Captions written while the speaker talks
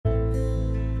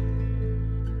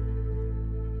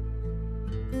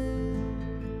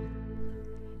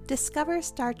Discover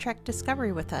Star Trek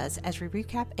Discovery with us as we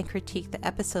recap and critique the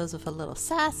episodes with a little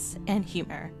sass and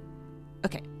humor.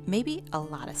 Okay, maybe a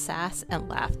lot of sass and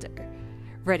laughter.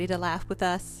 Ready to laugh with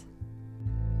us?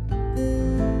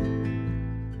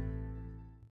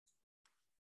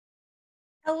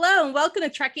 Hello and welcome to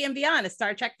Trekkie and Beyond, a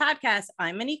Star Trek podcast.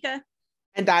 I'm Anika.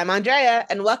 And I'm Andrea,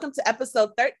 and welcome to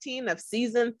episode 13 of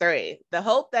season 3, The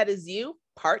Hope That Is You,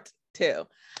 part 2.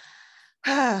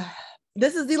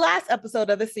 This is the last episode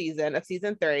of the season, of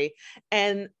season 3,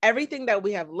 and everything that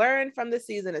we have learned from this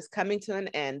season is coming to an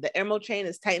end. The Emerald Chain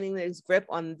is tightening its grip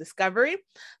on Discovery.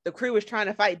 The crew is trying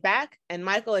to fight back, and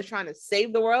Michael is trying to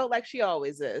save the world like she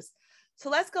always is. So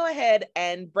let's go ahead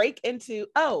and break into,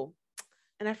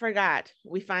 and I forgot,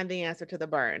 we find the answer to the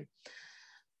burn.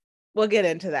 We'll get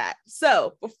into that.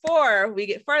 So before we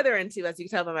get further into, as you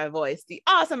can tell by my voice, the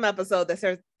awesome episode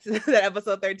that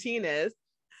episode 13 is,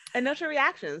 initial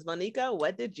reactions. Monica,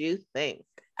 what did you think?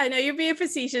 I know you're being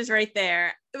facetious right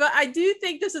there, but I do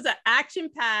think this is an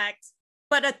action-packed,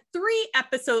 but a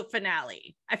 3-episode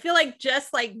finale. I feel like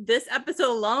just like this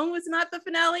episode alone was not the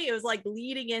finale. It was like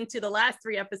leading into the last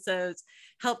 3 episodes,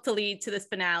 helped to lead to this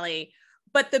finale.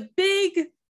 But the big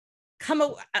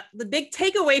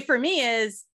takeaway for me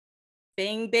is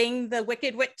bing, bing, the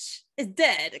Wicked Witch is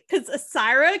dead. Because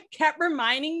Osyraa kept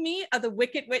reminding me of the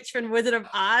Wicked Witch from Wizard of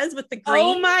Oz with the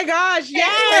green. Oh my gosh,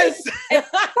 yes! And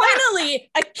finally,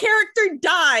 a character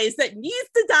dies that needs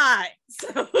to die.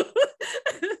 So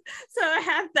I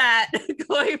have that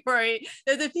going for it.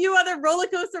 There's a few other roller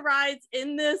coaster rides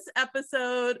in this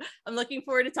episode. I'm looking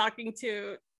forward to talking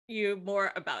to you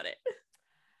more about it.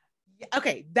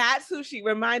 Okay, that's who she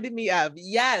reminded me of.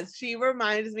 Yes, she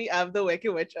reminds me of the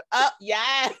Wicked Witch. Oh,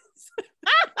 yes.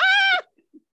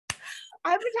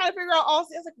 I've been trying to figure out all. I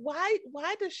was like,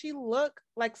 why does she look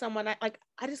like someone I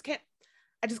just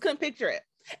couldn't picture it.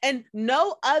 And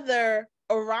no other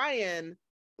Orion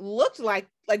looked like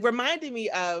reminded me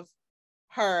of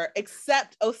her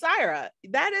except Osyraa.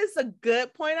 That is a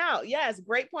good point out. Yes,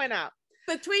 great point out.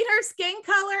 Between her skin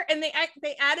color, and they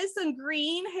added some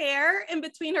green hair in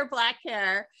between her black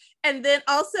hair, and then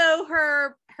also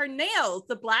her nails,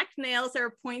 the black nails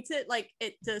are pointed, like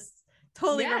it just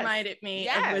totally reminded me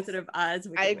of Wizard of Oz.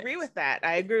 I agree with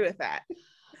that.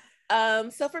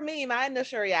 So for me, my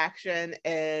initial reaction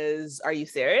is, are you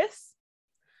serious?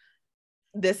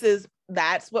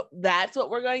 That's what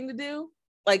we're going to do?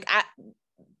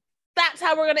 That's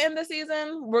how we're going to end the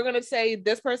season. We're going to say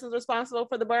this person's responsible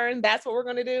for the burn. That's what we're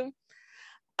going to do.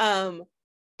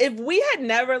 If we had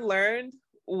never learned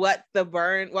what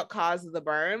caused the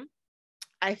burn,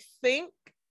 I think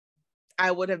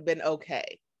I would have been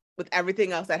okay with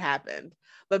everything else that happened.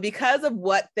 But because of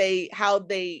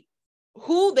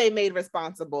who they made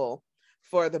responsible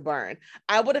for the burn,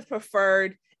 I would have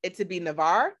preferred it to be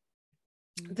Navarre,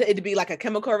 it to be like a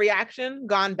chemical reaction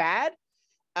gone bad.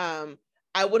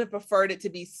 I would have preferred it to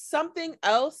be something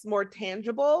else more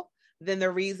tangible than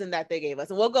the reason that they gave us.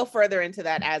 And we'll go further into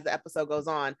that as the episode goes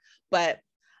on. But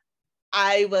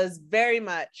I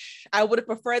would have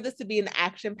preferred this to be an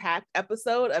action-packed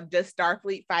episode of just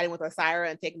Starfleet fighting with Osyraa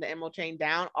and taking the Emerald Chain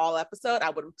down all episode.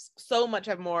 I would so much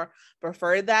have more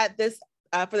preferred that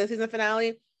for the season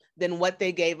finale than what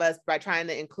they gave us by trying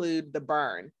to include the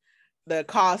burn, the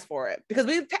cause for it. Because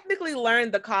we technically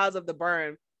learned the cause of the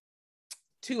burn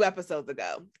 2 episodes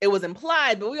ago. It was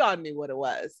implied, but we all knew what it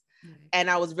was. And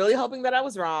I was really hoping that I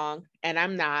was wrong, and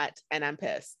I'm not, and I'm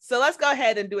pissed. So let's go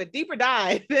ahead and do a deeper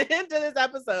dive into this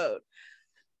episode.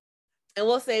 And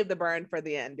we'll save the burn for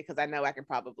the end, because I know I can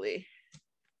probably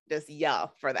just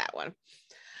yell for that one.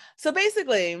 So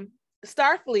basically,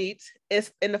 Starfleet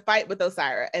is in the fight with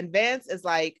Osyraa, and Vance is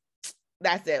like,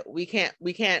 that's it. We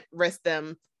can't risk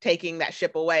them taking that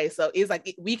ship away. So he's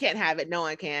like, we can't have it. No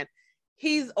one can.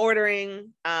 He's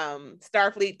ordering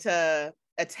Starfleet to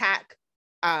attack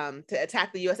the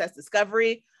USS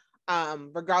Discovery,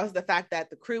 regardless of the fact that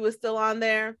the crew is still on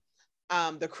there.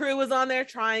 The crew is on there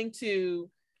trying to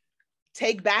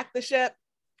take back the ship.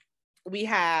 We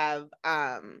have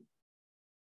Osyraa.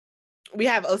 We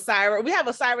have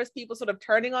Osyraa's people sort of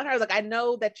turning on her. Like, I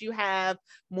know that you have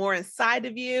more inside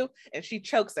of you, and she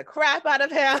chokes the crap out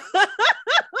of him.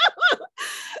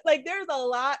 Like, there's a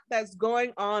lot that's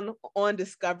going on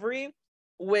Discovery,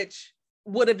 which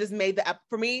would have just made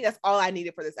for me, that's all I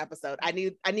needed for this episode. I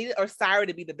needed Osyraa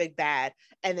to be the big bad,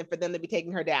 and then for them to be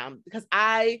taking her down, because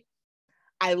I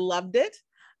loved it.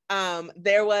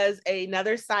 There was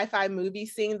another sci-fi movie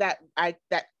scene that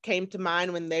came to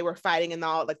mind when they were fighting in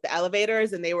all like the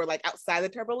elevators, and they were like outside the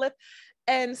turbo lift.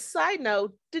 And side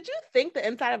note, did you think the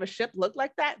inside of a ship looked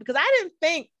like that? Because I didn't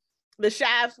think the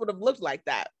shafts would have looked like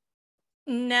that.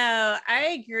 No,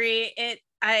 I agree.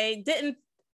 I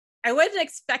wasn't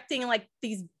expecting like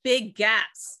these big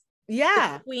gaps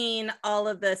between all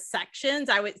of the sections.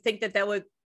 I would think that would,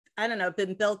 I don't know,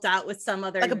 been built out with some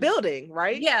other, like a building,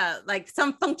 right? Yeah, like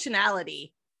some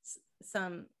functionality,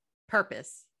 some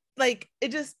purpose. Like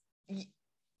it just,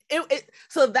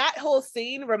 so that whole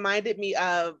scene reminded me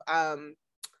of, I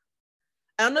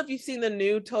don't know if you've seen the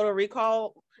new Total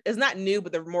Recall. It's not new,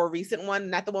 but the more recent one,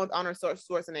 not the one with Arnold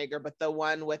Schwarzenegger, but the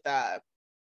one with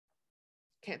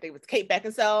can't think, with Kate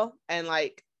Beckinsale, and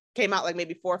like came out like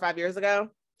maybe 4 or 5 years ago.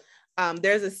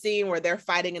 There's a scene where they're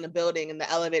fighting in a building and the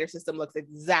elevator system looks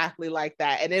exactly like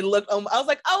that. And it looked, I was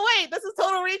like, oh wait, this is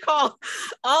Total Recall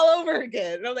all over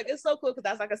again. And I was like, it's so cool because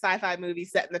that's like a sci-fi movie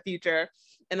set in the future.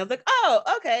 And I was like, oh,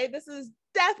 okay, this is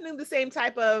definitely the same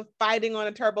type of fighting on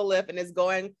a turbo lift, and it's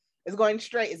going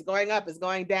straight, it's going up, it's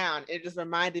going down. It just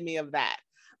reminded me of that.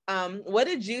 What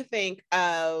did you think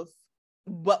of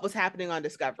what was happening on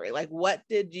Discovery? Like, what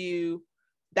did you,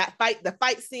 the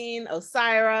fight scene,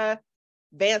 Osira,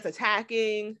 Vance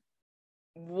attacking,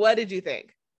 what did you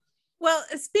think? Well,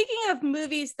 speaking of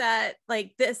movies that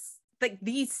like this, like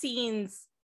these scenes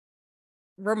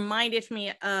reminded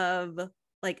me of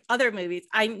like other movies,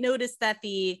 I noticed that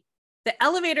the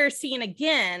elevator scene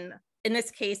again, in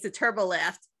this case the turbo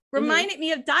lift, reminded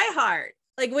me of Die Hard,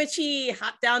 like when she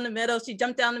hopped down the middle, she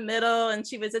jumped down the middle and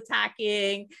she was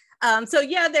attacking. So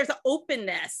yeah, there's an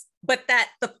openness, but that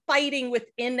the fighting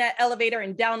within that elevator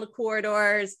and down the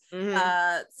corridors.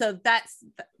 So that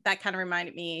kind of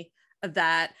reminded me of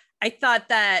that. I thought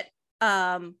that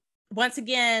once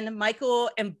again,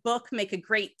 Michael and Book make a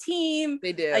great team.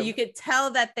 They do. You could tell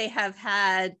that they have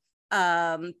had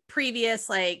previous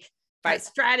like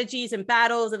strategies and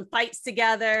battles and fights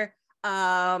together,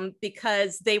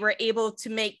 because they were able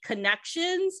to make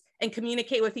connections and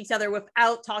communicate with each other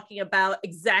without talking about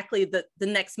exactly the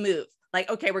next move. Like,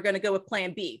 okay, we're going to go with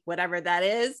plan B, whatever that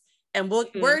is. And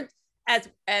we're as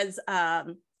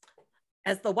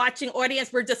the watching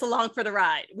audience, we're just along for the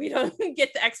ride. We don't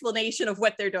get the explanation of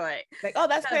what they're doing. Like, oh,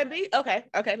 that's plan B? Okay,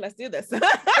 let's do this. And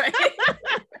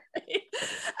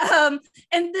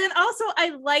then also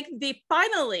I like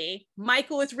finally,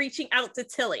 Michael is reaching out to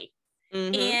Tilly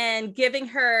and giving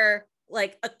her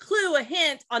like a clue, a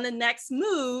hint on the next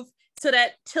move so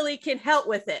that Tilly can help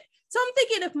with it. So I'm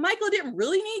thinking if Michael didn't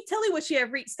really need Tilly, would she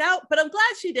have reached out? But I'm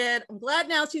glad she did. I'm glad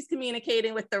now she's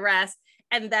communicating with the rest,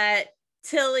 and that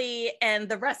Tilly and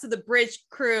the rest of the bridge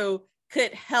crew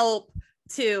could help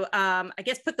to, I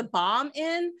guess, put the bomb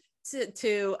in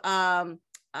to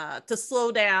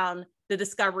slow down the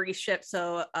Discovery ship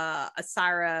so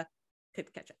Osira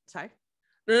could catch up. Sorry.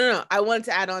 No. I wanted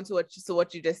to add on to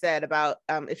what you just said about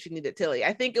if she needed Tilly.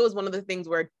 I think it was one of the things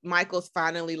where Michael's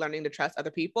finally learning to trust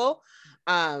other people,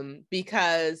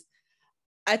 because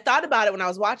I thought about it when I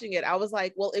was watching it. I was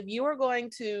like, well, if you were going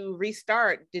to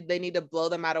restart, did they need to blow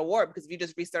them out of warp? Because if you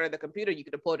just restarted the computer, you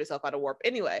could have pulled yourself out of warp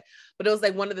anyway. But it was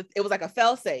like it was like a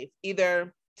fail safe.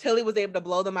 Either Tilly was able to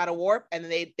blow them out of warp and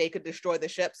they could destroy the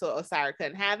ship so Osira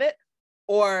couldn't have it,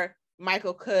 or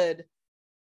Michael could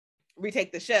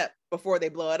retake the ship before they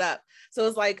blow it up. So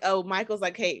it's like, oh, Michael's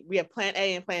like, hey, we have plan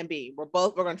A and plan B. We're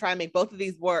going to try and make both of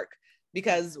these work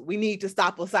because we need to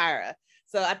stop Osira.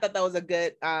 So I thought that was a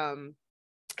good,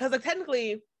 because like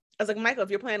technically, I was like, Michael, if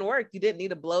your plan worked, you didn't need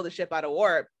to blow the ship out of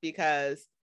warp because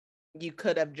you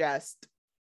could have just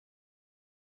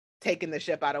taken the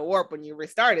ship out of warp when you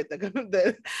restarted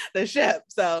the ship.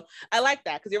 So I like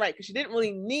that because you're right, because she didn't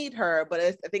really need her, but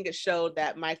I think it showed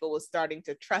that Michael was starting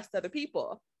to trust other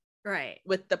people. Right.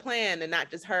 With the plan and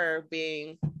not just her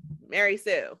being Mary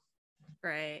Sue.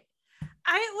 Right.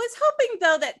 I was hoping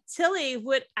though that Tilly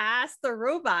would ask the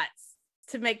robots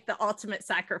to make the ultimate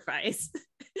sacrifice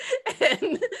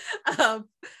and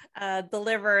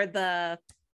deliver the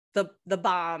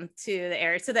bomb to the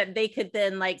air so that they could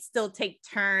then like still take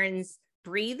turns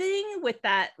breathing with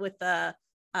the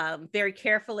very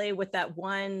carefully with that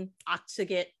one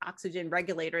oxygen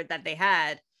regulator that they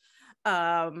had.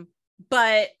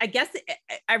 But I guess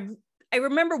I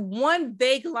remember one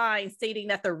vague line stating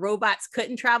that the robots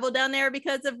couldn't travel down there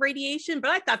because of radiation, but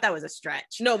I thought that was a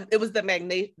stretch. No, it was the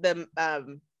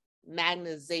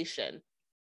magnetization.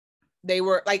 They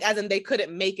were like, as in they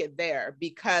couldn't make it there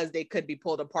because they could be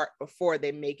pulled apart before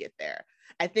they make it there.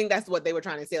 I think that's what they were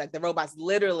trying to say. Like the robots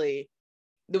literally,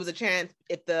 there was a chance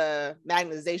if the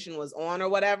magnetization was on or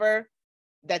whatever,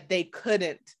 that they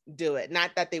couldn't do it.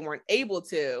 Not that they weren't able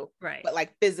to, right? But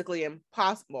like physically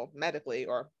impossible, medically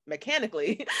or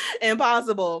mechanically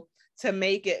impossible to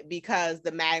make it because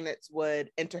the magnets would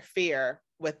interfere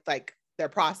with like their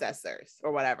processors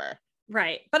or whatever.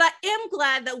 Right. But I am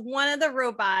glad that one of the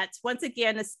robots, once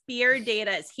again, the Spear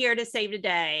Data, is here to save the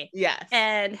day. Yes.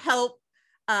 And help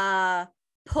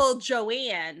pull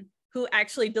Joanne, who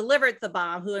actually delivered the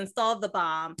bomb, who installed the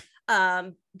bomb,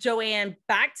 Joanne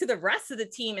back to the rest of the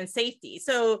team in safety.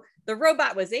 So the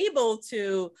robot was able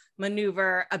to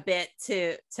maneuver a bit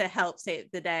to help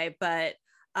save the day. But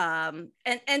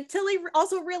and Tilly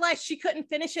also realized she couldn't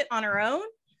finish it on her own.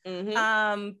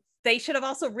 Mm-hmm. They should have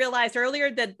also realized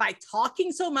earlier that by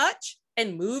talking so much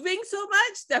and moving so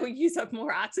much that we use up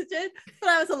more oxygen. But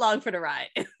I was along for the ride.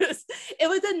 It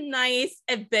was a nice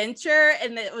adventure,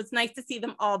 and it was nice to see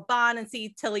them all bond and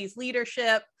see Tilly's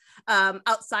leadership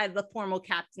outside of the formal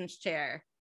captain's chair.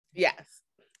 Yes.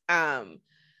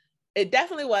 It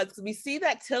definitely was, because we see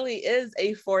that Tilly is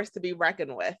a force to be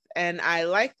reckoned with, and I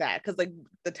like that, because like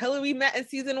the Tilly we met in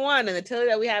season 1 and the Tilly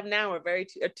that we have now are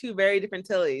two very different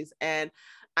Tillys, and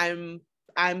I'm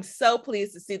so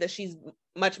pleased to see that she's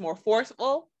much more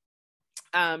forceful.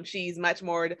 She's much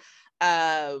more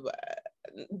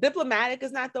diplomatic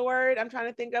is not the word I'm trying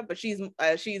to think of, but she's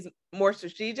more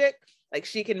strategic. Like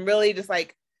she can really just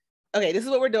like, okay, this is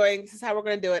what we're doing. This is how we're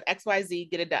going to do it.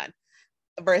 XYZ, get it done.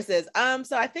 Versus,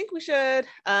 so I think we should,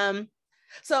 instead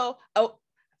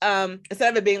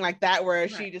of it being like that, where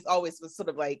she just always was sort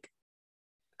of like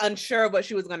unsure of what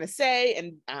she was going to say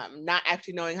and not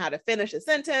actually knowing how to finish a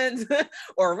sentence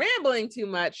or rambling too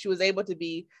much, she was able to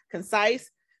be concise.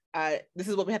 This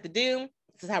is what we have to do.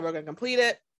 This is how we're going to complete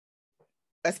it.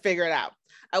 Let's figure it out.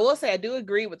 I will say I do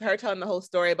agree with her telling the whole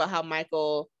story about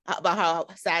how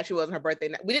sad she was on her birthday.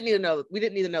 We didn't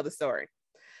need to know the story.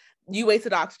 You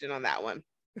wasted oxygen on that one.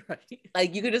 Right.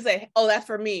 Like you could just say, oh, that's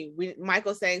for me.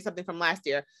 Michael's saying something from last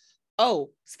year. Oh,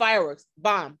 it's fireworks,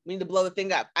 bomb. We need to blow the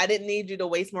thing up. I didn't need you to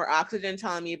waste more oxygen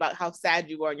telling me about how sad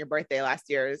you were on your birthday last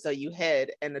year. So you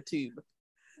hid in a tube.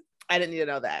 I didn't need to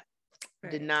know that.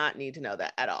 Right. Did not need to know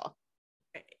that at all.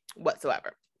 Right.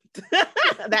 Whatsoever.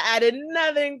 That added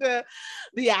nothing to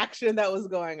the action that was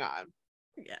going on.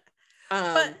 Yeah.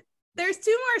 But there's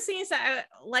 2 more scenes that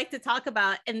I like to talk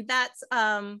about, and that's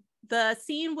the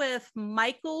scene with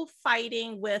Michael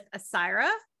fighting with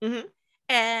Asira, mm-hmm.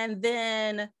 and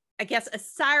then I guess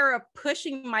Asira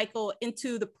pushing Michael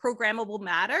into the programmable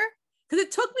matter, because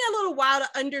it took me a little while to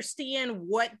understand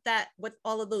what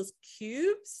all of those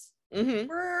cubes mm-hmm.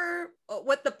 were,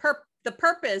 what the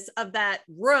purpose of that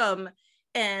room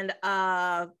and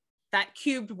that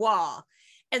cubed wall.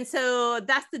 And so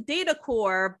that's the data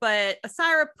core, but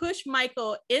Asira pushed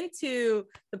Michael into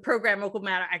the programmable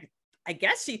matter. I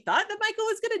guess she thought that Michael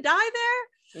was going to die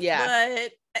there. Yeah.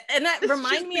 And that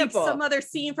reminded me of some other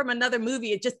scene from another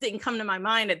movie. It just didn't come to my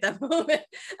mind at that moment.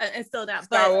 And still not.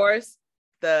 Star Wars,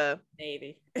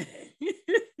 maybe.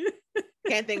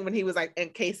 Can't think when he was like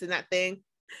encased in that thing.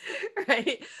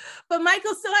 Right. But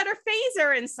Michael still had her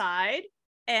phaser inside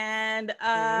and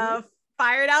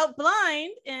fired out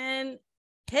blind and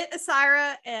hit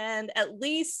Asira, and at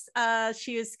least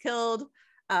she was killed.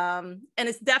 And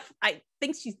it's I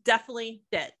think she's definitely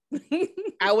dead.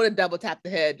 I would have double tapped the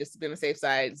head just to be on the safe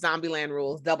side. Zombieland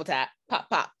rules, double tap, pop,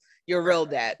 pop. You're real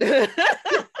dead. So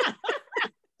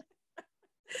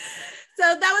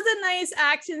that was a nice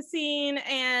action scene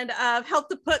and helped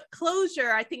to put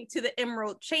closure, I think, to the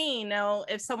Emerald Chain. Now,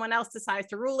 if someone else decides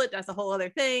to rule it, that's a whole other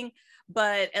thing.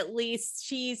 But at least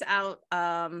she's out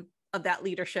of that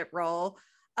leadership role.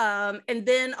 And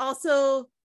then also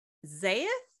Zareth,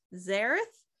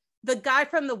 the guy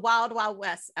from the Wild Wild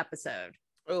West episode.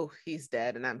 Oh, he's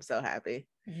dead, and I'm so happy.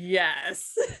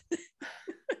 Yes.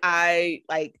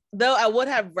 Though I would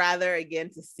have rather again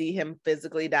to see him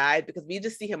physically die, because we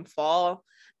just see him fall,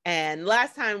 and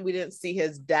last time we didn't see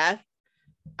his death.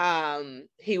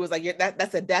 He was like,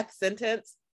 that's a death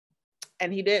sentence,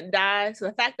 and he didn't die. So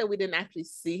the fact that we didn't actually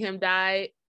see him die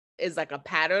is like a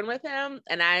pattern with him,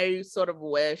 and I sort of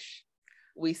wish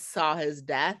we saw his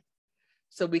death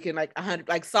so we can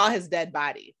saw his dead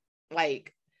body.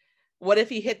 Like, what if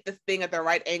he hit the thing at the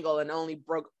right angle and only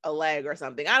broke a leg or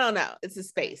something? I don't know. It's his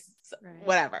space. So, right.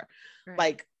 Whatever. Right.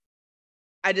 Like,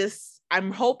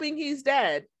 I'm hoping he's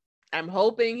dead. I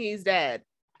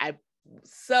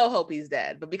so hope he's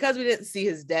dead. But because we didn't see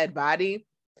his dead body,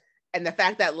 and the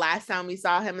fact that last time we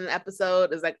saw him in the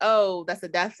episode is like, oh, that's a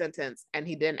death sentence, and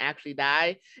he didn't actually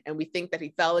die, and we think that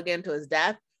he fell again to his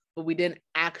death, but we didn't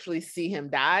actually see him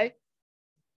die.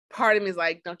 Part of me is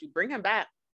like, don't you bring him back?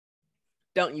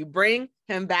 Don't you bring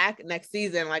him back next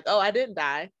season? Like, oh, I didn't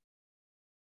die,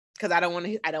 because I don't want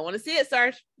to see it.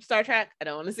 Star Trek, I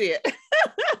don't want to see it.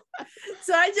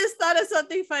 So I just thought of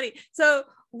something funny. So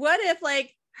what if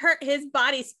his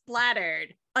body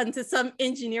splattered onto some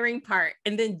engineering part,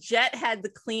 and then Jet had to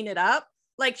clean it up.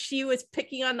 Like she was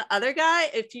picking on the other guy.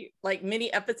 If you like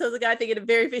many episodes ago, I think in the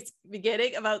very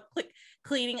beginning about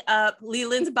cleaning up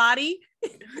Leland's body.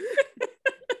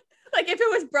 Like if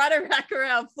it was brought back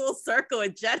around full circle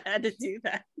and Jet had to do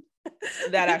that.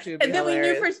 That actually would be and then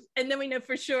hilarious. we know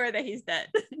for sure that he's dead.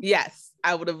 Yes,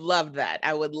 I would have loved that.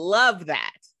 I would love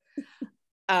that.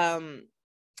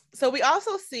 So we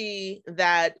also see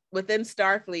that within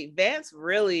Starfleet, Vance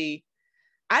really,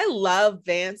 I love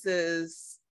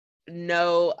Vance's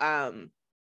the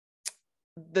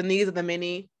needs of the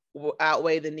many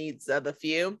outweigh the needs of the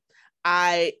few.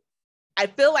 I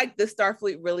feel like the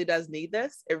Starfleet really does need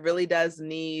this. It really does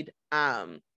need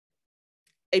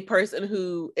a person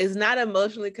who is not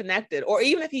emotionally connected, or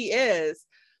even if he is,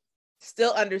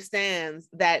 still understands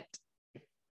that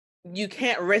you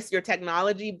can't risk your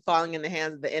technology falling in the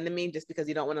hands of the enemy just because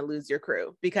you don't want to lose your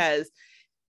crew, because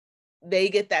they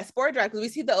get that spore drive. Because we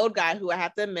see the old guy, who I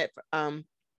have to admit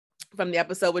from the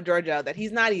episode with Georgia, that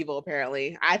he's not evil.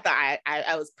 Apparently, I thought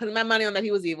I was putting my money on that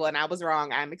he was evil, and I was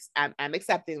wrong. I'm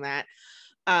accepting that.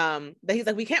 That he's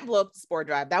like, we can't blow up the spore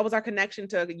drive. That was our connection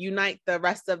to unite the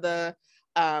rest of the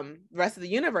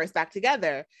universe back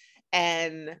together.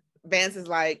 And Vance is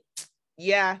like,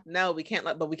 yeah, no, we can't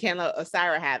let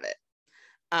Osira have it.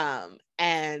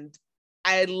 And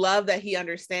I love that he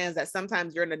understands that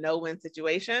sometimes you're in a no-win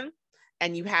situation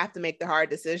and you have to make the hard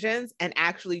decisions and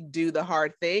actually do the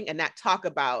hard thing and not talk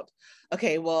about,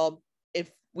 okay, well,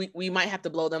 if we might have to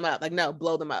blow them up. Like, no,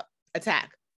 blow them up,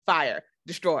 attack, fire,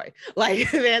 destroy. Like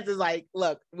Vance is like,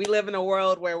 look, we live in a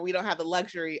world where we don't have the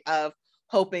luxury of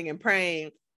hoping and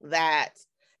praying that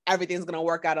everything's going to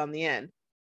work out on the end.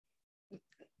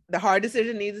 The hard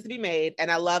decision needs to be made.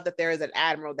 And I love that there is an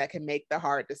admiral that can make the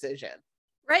hard decision.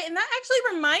 Right. And that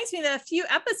actually reminds me that a few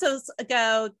episodes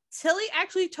ago, Tilly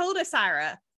actually told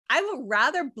Osira, I would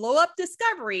rather blow up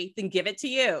Discovery than give it to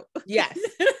you. Yes.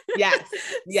 Yes.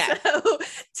 Yes. So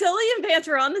Tilly and Vance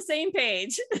are on the same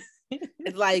page.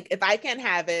 It's like, if I can't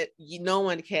have it, no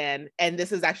one can. And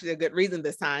this is actually a good reason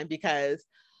this time, because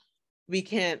we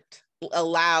can't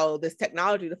allow this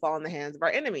technology to fall in the hands of our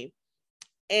enemy.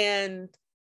 And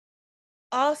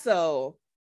also,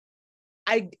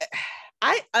 I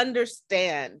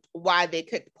understand why they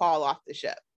kicked Paul off the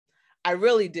ship. I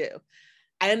really do.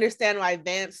 I understand why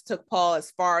Vance took Paul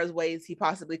as far as ways he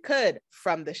possibly could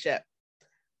from the ship.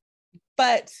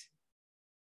 But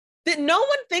did no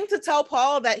one think to tell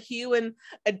Paul that Hugh and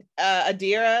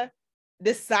Adira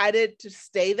decided to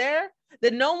stay there?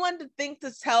 Did no one think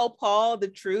to tell Paul the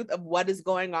truth of what is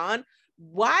going on?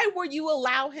 Why were you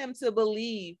allow him to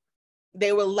believe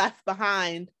they were left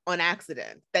behind on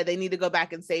accident, that they need to go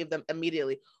back and save them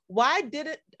immediately? Why did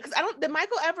it? Because did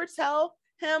Michael ever tell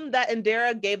him that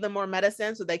Indira gave them more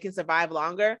medicine so they can survive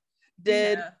longer?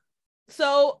 Yeah.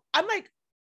 So I'm like,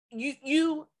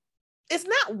 you, it's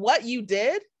not what you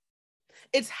did,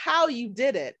 it's how you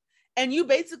did it. And you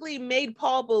basically made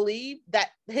Paul believe that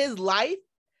his life,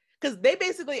 because they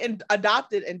basically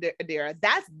adopted Indira.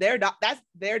 That's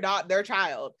their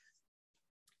child.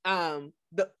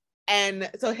 And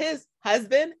so his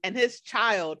husband and his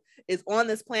child is on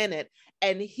this planet,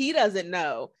 and he doesn't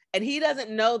know. And he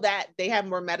doesn't know that they have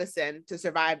more medicine to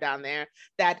survive down there.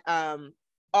 That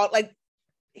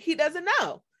he doesn't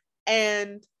know.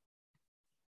 And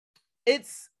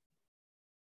it's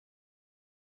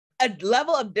a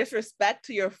level of disrespect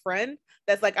to your friend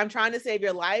that's like, I'm trying to save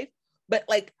your life, but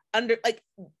like under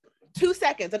 2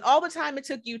 seconds, and all the time it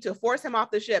took you to force him off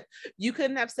the ship, you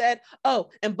couldn't have said, oh,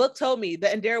 and Book told me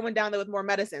that Indira went down there with more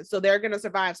medicine, so they're going to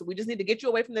survive. So we just need to get you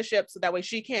away from the ship so that way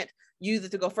she can't use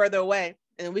it to go further away,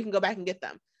 and then we can go back and get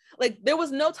them. Like, there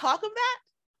was no talk of that.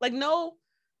 Like, no,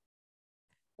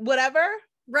 whatever.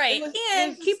 Right.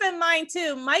 And keep in mind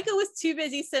too, Micah was too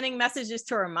busy sending messages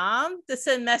to her mom to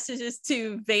send messages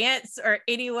to Vance or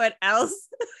anyone else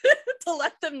to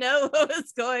let them know what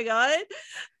was going on.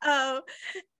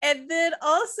 And then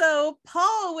also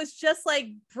Paul was just like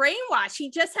brainwashed. He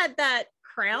just had that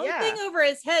crown thing over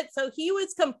his head. So he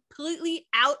was completely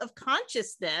out of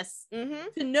consciousness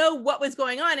to know what was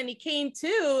going on. And he came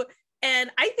to,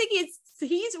 and I think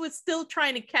he was still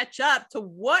trying to catch up to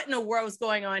what in the world was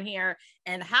going on here.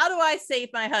 And how do I save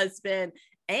my husband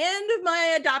and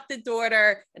my adopted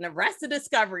daughter and the rest of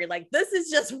Discovery? Like, this is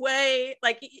just way,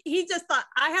 like, he just thought,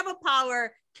 I have a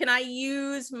power. Can I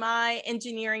use my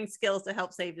engineering skills to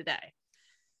help save the day?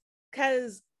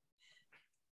 Because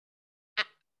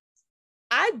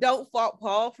I don't fault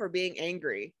Paul for being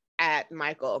angry at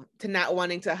Michael, to not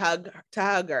wanting to hug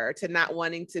her, to not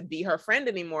wanting to be her friend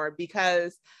anymore,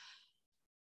 because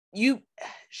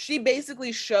she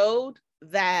basically showed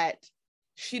that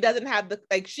she doesn't have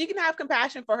she can have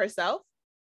compassion for herself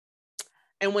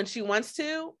and when she wants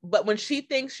to, but when she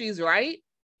thinks she's right,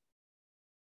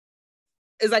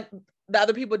 it's like the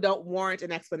other people don't warrant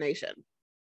an explanation.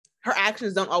 Her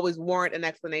actions don't always warrant an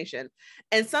explanation.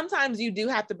 And sometimes you do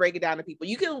have to break it down to people.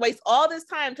 You can waste all this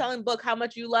time telling Book how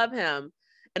much you love him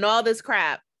and all this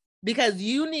crap because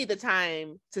you need the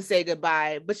time to say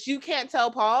goodbye, but you can't tell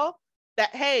Paul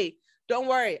that, hey, don't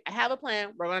worry, I have a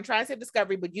plan. We're going to try and save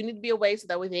Discovery, but you need to be away so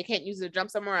that way they can't use it to jump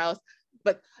somewhere else.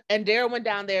 And Daryl went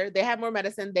down there. They have more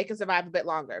medicine. They can survive a bit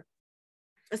longer.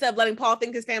 Instead of letting Paul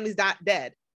think his family's not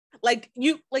dead.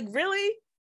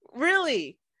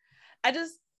 Really?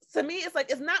 To me, it's like,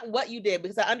 it's not what you did,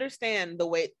 because I understand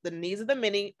the needs of the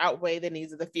many outweigh the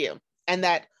needs of the few. And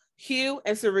that Hugh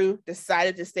and Saru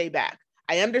decided to stay back.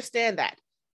 I understand that.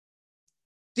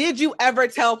 Did you ever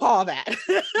tell Paul that?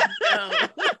 No.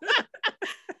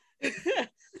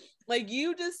 Like,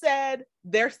 you just said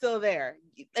they're still there.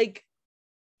 Like,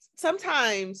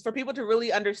 sometimes for people to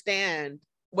really understand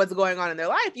what's going on in their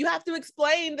life, you have to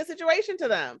explain the situation to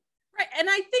them. Right. And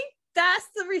I think that's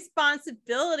the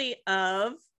responsibility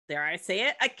of, dare I say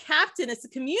it, a captain, is to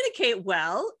communicate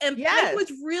well. And Pike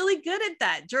was really good at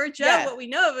that. Georgia, what we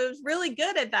know of it, was really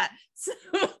good at that. So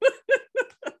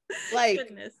like,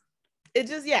 goodness. It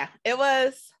just, it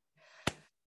was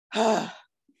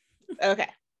okay.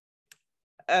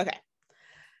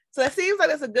 So it seems like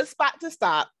it's a good spot to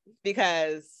stop,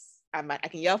 because I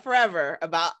can yell forever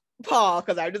about Paul,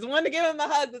 because I just wanted to give him a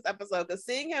hug this episode, because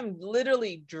seeing him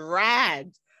literally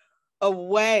dragged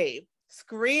away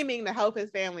screaming to help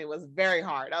his family was very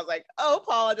hard. I was like, oh,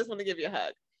 Paul, I just want to give you a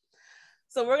hug.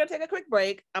 So we're going to take a quick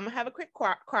break. I'm going to have a quick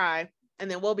cry,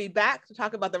 and then we'll be back to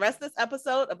talk about the rest of this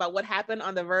episode, about what happened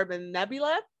on the Verban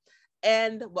Nebula,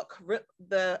 and what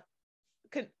the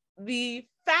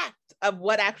fact of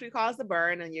what actually caused the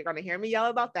burn. And you're going to hear me yell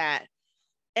about that,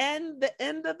 and the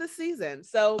end of the season.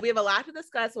 So we have a lot to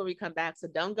discuss when we come back. So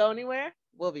don't go anywhere.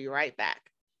 We'll be right back.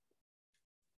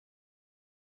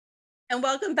 And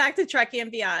welcome back to Trekkie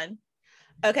and Beyond.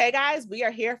 Okay, guys, we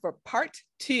are here for part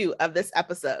 2 of this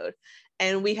episode.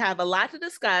 And we have a lot to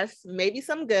discuss, maybe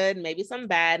some good, maybe some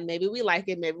bad, maybe we like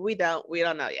it, maybe we don't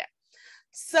know yet.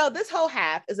 So this whole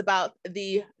half is about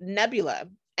the nebula,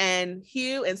 and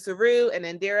Hugh and Saru and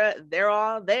Indira, they're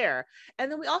all there.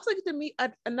 And then we also get to meet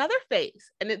another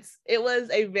face. And it was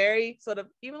a very sort of,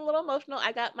 even a little emotional.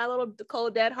 I got my little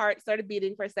cold dead heart started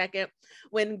beating for a second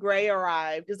when Gray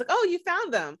arrived. It's like, oh, you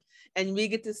found them. And we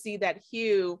get to see that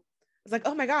Hugh is like,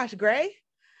 oh my gosh, Gray.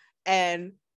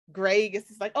 And Gray gets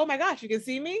this like, oh my gosh, you can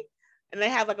see me. And they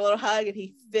have like a little hug, and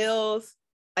he feels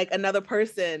like another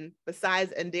person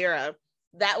besides Indira.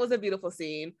 That was a beautiful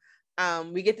scene.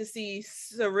 We get to see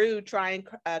Saru try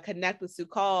and connect with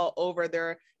Su'Kal over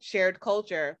their shared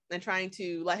culture, and trying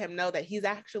to let him know that he's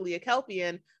actually a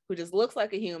Kelpian who just looks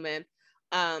like a human.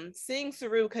 Seeing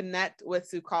Saru connect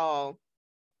with Su'Kal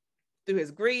through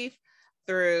his grief,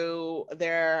 through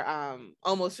their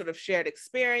almost sort of shared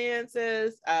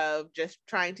experiences of just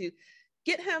trying to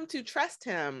get him to trust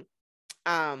him,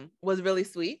 was really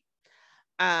sweet.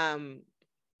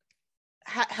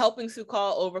 Helping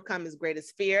Su'Kal overcome his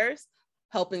greatest fears,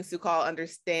 helping Su'Kal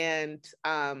understand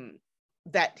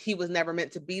that he was never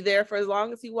meant to be there for as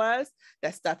long as he was,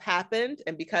 that stuff happened,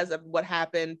 and because of what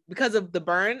happened, because of the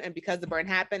burn, and because the burn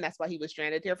happened, that's why he was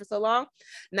stranded here for so long.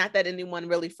 Not that anyone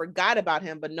really forgot about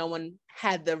him, but no one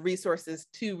had the resources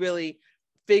to really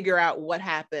figure out what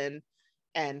happened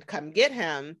and come get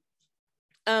him.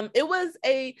 It was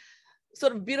a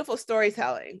sort of beautiful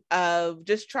storytelling of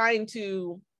just trying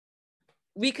to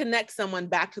reconnect someone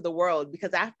back to the world,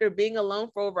 because after being alone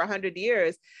for over 100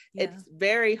 years, it's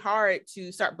very hard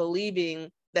to start believing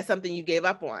that's something you gave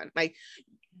up on. Like,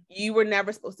 you were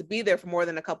never supposed to be there for more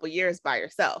than a couple years by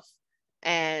yourself,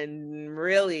 and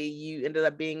really you ended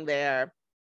up being there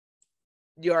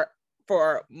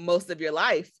for most of your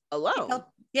life alone.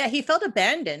 He felt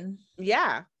abandoned.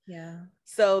 Yeah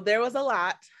So there was a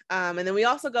lot, and then we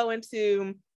also go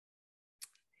into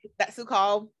that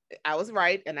Su'Kal, I was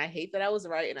right, and I hate that I was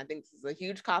right, and I think this is a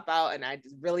huge cop-out, and I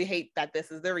just really hate that this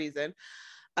is the reason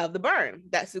of the burn,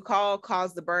 that Su'Kal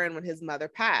caused the burn when his mother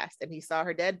passed, and he saw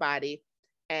her dead body,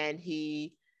 and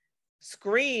he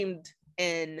screamed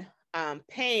in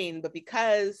pain, but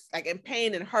because, like, in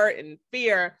pain and hurt and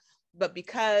fear, but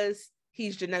because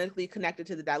he's genetically connected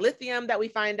to the dilithium that we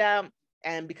find out,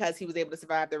 and because he was able to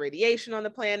survive the radiation on the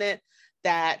planet,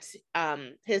 that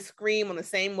his scream on the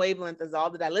same wavelength as all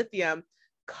the dilithium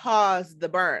caused the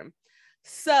burn.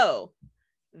 So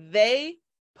they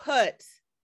freaking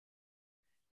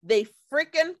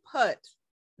put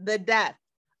the death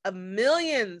of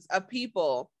millions of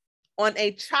people on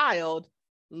a child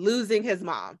losing his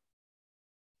mom.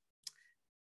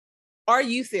 Are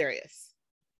you serious?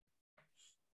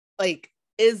 Like,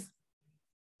 is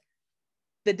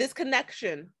the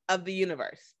disconnection of the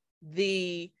universe,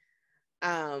 the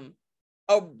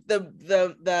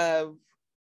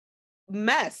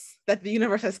mess that the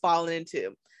universe has fallen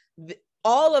into,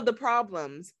 all of the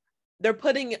problems, they're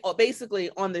putting it basically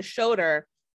on the shoulder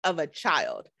of a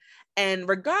child. And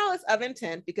regardless of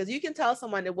intent, because you can tell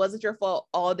someone it wasn't your fault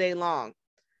all day long.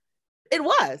 It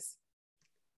was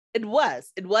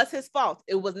his fault.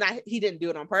 It was not, he didn't do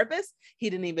it on purpose. He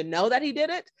didn't even know that he did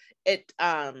it.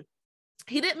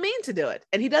 He didn't mean to do it,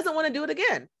 and he doesn't want to do it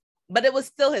again, but it was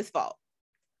still his fault.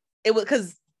 It was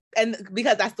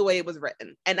because that's the way it was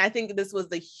written. And I think this was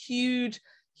the huge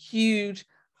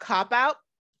cop out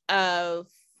of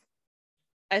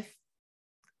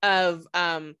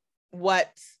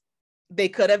what they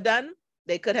could have done.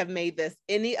 They could have made this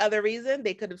any other reason.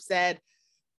 They could have said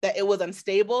that it was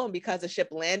unstable, and because the ship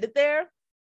landed there,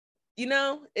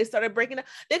 it started breaking up.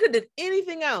 They could have did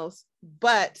anything else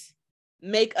but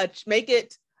make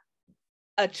it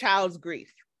a child's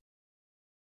grief.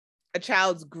 A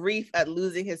child's grief at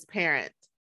losing his parent,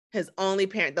 his only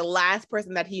parent, the last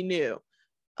person that he knew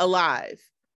alive.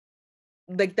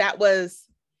 Like, that was,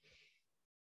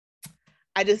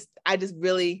 I just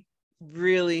really,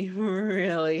 really,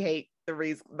 really hate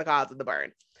the cause of the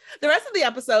burn. The rest of the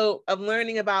episode of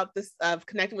learning about this, of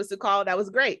connecting with Sukal, that was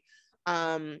great.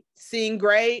 Seeing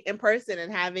Gray in person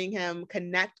and having him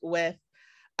connect with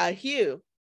Hugh,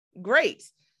 great.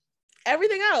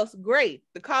 Everything else, great.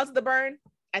 The cause of the burn,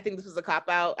 I think this was a cop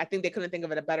out. I think they couldn't think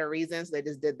of it a better reason, so they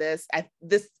just did this. I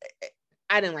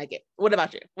didn't like it. What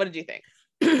about you? What did you think?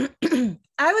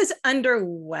 I was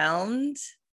underwhelmed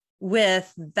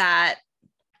with that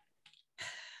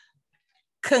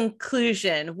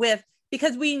conclusion,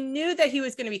 because we knew that he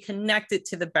was going to be connected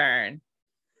to the burn.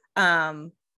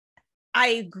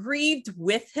 I grieved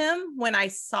with him when I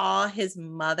saw his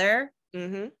mother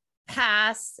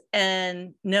pass,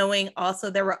 and knowing also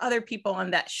there were other people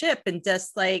on that ship, and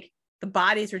just like the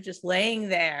bodies were just laying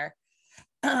there.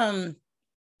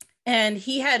 And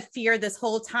he had fear this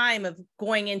whole time of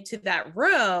going into that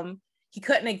room. He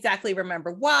couldn't exactly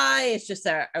remember why. It's just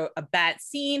a bad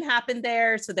scene happened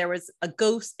there. So there was a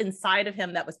ghost inside of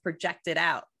him that was projected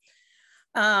out.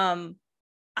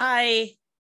 I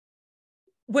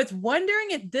was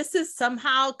wondering if this is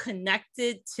somehow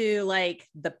connected to like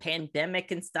the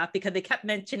pandemic and stuff, because they kept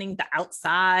mentioning the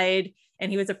outside,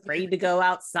 and he was afraid to go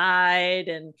outside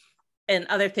and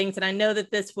other things. And I know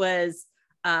that this was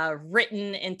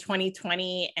written in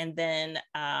 2020 and then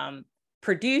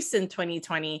produced in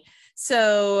 2020.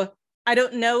 So I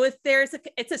don't know if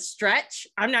it's a stretch.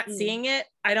 I'm not seeing it.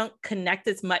 I don't connect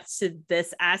as much to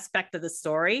this aspect of the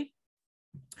story.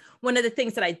 One of the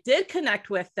things that I did connect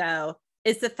with, though,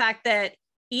 is the fact that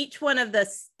each one of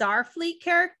the Starfleet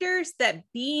characters that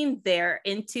beamed there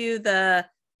into the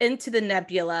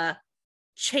nebula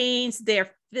changed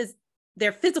their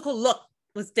physical look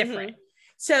was different.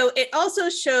 So it also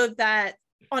showed that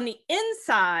on the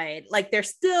inside, like, they're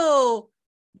still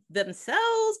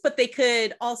themselves, but they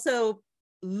could also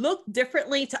look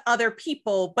differently to other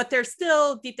people, but they're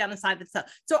still deep down inside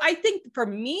themselves. So I think for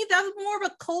me, that was more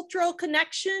of a cultural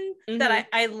connection that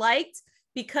I liked,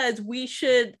 because we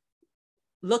should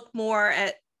look more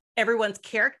at everyone's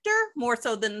character more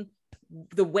so than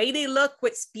the way they look,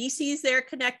 what species they're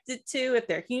connected to, if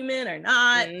they're human or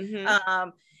not.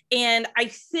 And I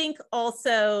think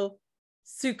also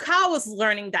Sukal was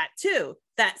learning that too,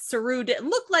 that Saru didn't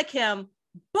look like him,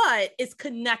 but is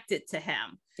connected to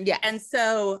him. Yeah. And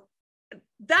so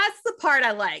that's the part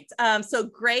I liked. So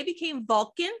Gray became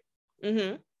Vulcan.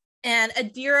 And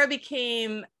Adira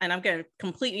became, and I'm going to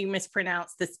completely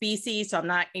mispronounce the species, so I'm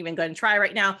not even going to try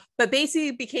right now, but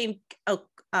basically became a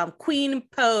Queen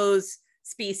Poe's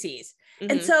species.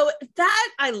 And so that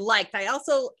I liked.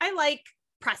 I like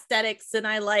prosthetics, and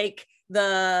I like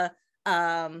the,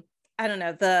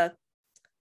 the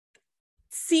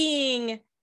seeing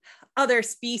other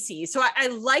species. So I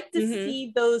like to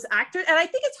see those actors. And I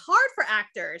think it's hard for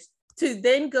actors to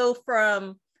then go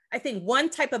from, I think, one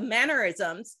type of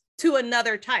mannerisms to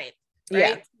another type,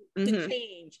 right? To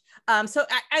change. So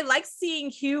I like seeing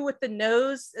Hugh with the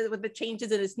nose, with the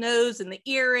changes in his nose and the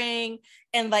earring,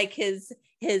 and like his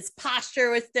posture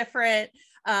was different.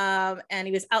 And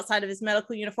he was outside of his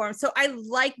medical uniform. So I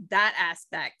like that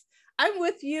aspect. I'm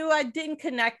with you. I didn't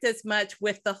connect as much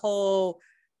with the whole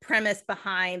premise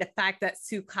behind the fact that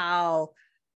Sukal,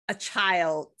 a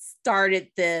child, started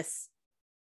this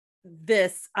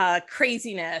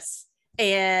craziness.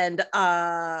 and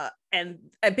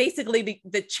basically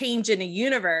the change in the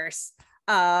universe.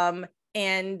 And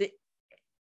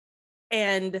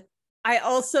I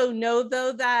also know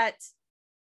though that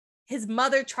his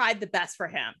mother tried the best for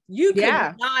him. You could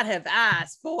not have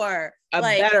asked for a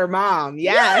better mom.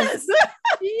 Yes.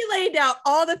 She laid out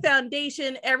all the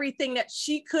foundation, everything that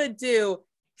she could do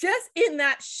just in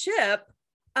that ship,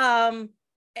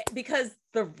 because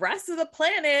the rest of the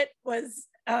planet was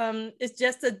is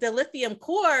just a dilithium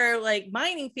core like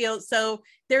mining field. So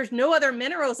there's no other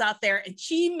minerals out there, and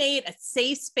she made a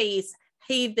safe space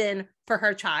haven for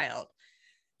her child.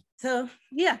 So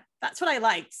yeah, that's what I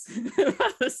liked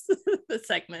about this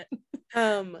segment.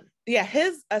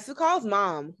 His Sukal's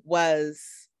mom was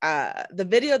the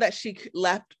video that she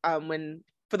left when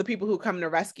for the people who come to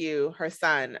rescue her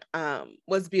son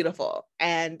was beautiful,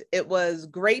 and it was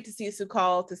great to see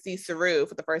Sukal, to see Saru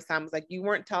for the first time. It was like, you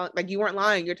weren't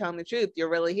lying, you're telling the truth, you're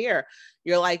really here,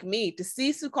 you're like me. To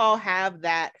see Sukal have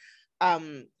that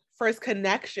first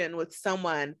connection with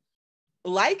someone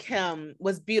like him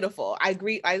was beautiful.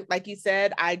 Like you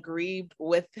said, I grieved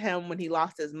with him when he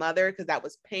lost his mother, because that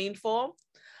was painful.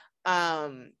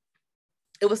 It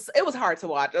was hard to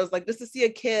watch. It was like, just to see a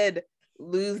kid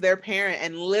lose their parent,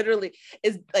 and literally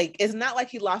it's not like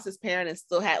he lost his parent and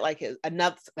still had like his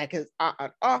another, like his an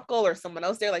uncle or someone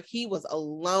else there. Like, he was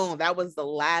alone. That was the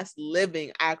last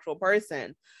living actual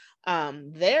person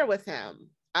there with him.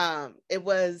 It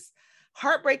was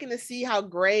heartbreaking to see how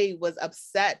Gray was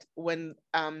upset when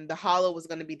the hollow was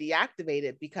going to be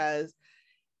deactivated, because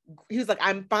he was like,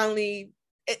 I'm finally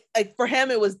like, for him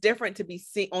it was different to be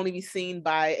only be seen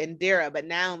by Indira, but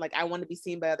now like, I want to be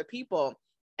seen by other people.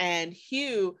 And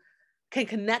Hugh can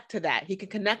connect to that. He can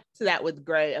connect to that with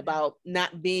Gray about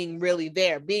not being really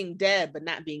there, being dead but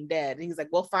not being dead. And he's like,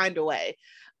 we'll find a way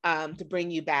to bring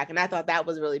you back. And I thought that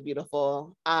was really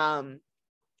beautiful.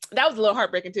 That was a little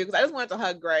heartbreaking too, because I just wanted to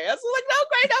hug Gray. I was like, no,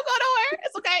 Gray, don't go nowhere.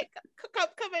 It's okay.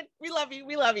 Come in. We love you.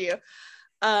 We love you.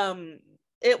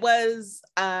 It was,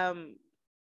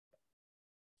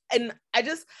 and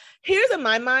here's in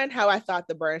my mind how I thought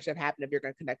the burn should have happened if you're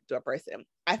going to connect to a person.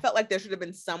 I felt like there should have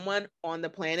been someone on the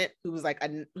planet who was like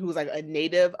a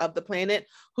native of the planet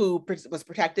who was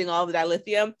protecting all the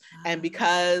dilithium. And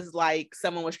because like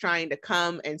someone was trying to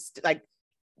come and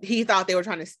he thought they were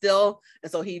trying to steal,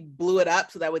 and so he blew it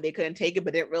up so that way they couldn't take it,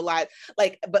 but didn't realize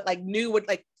knew what,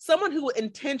 like someone who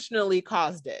intentionally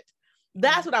caused it.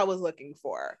 That's what I was looking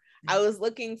for. I was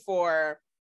looking for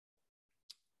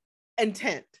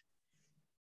intent.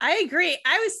 I agree.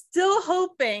 I was still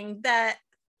hoping that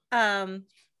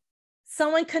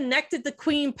someone connected to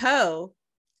Queen Poe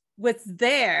was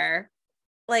there,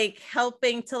 like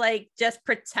helping to like just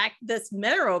protect this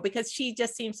mineral, because she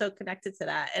just seems so connected to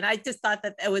that. And I just thought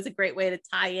that it was a great way to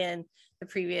tie in the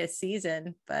previous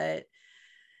season, but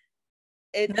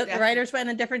the writers went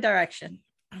in a different direction.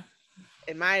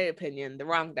 In my opinion, the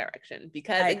wrong direction,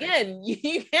 because again,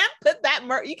 you can't put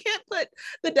you can't put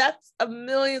the deaths of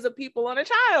millions of people on a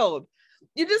child.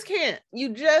 You just can't.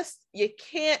 You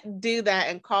can't do that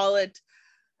and call it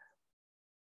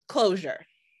closure.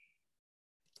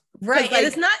 Right. And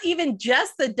it's not even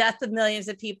just the death of millions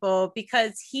of people,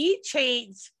 because he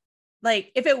changed,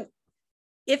 like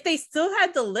if they still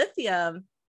had the lithium,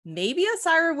 maybe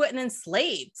Osiris wouldn't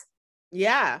enslaved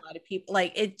a lot of people.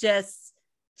 Like, it just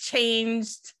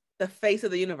changed the face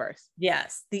of the universe.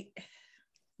 Yes.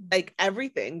 Like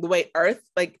everything, the way Earth,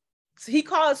 like, he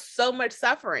caused so much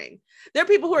suffering. There are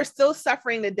people who are still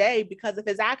suffering today because of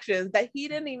his actions that he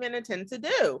didn't even intend to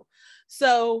do.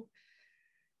 So,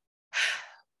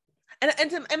 and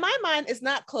in my mind, it's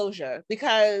not closure,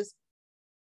 because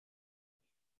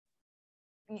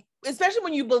especially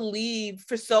when you believe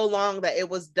for so long that it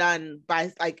was done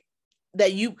by like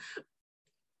that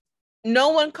no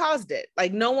one caused it.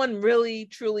 Like, no one really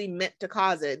truly meant to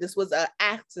cause it. This was an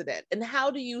accident. And how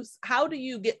do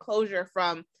you get closure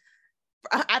from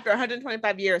after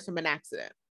 125 years from an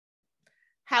accident?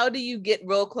 How do you get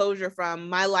real closure from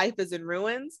my life is in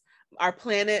ruins, our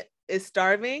planet is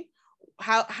starving?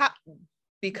 How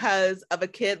because of a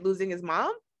kid losing his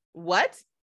mom? What?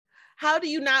 How do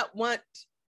you not want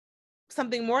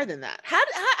something more than that? How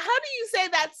do you say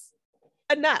that's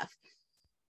enough?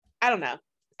 I don't know.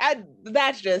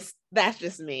 That's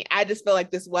just me. I just feel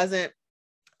like this wasn't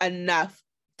enough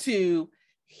to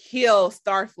heal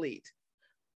Starfleet.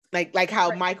 Like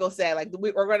how Michael said, like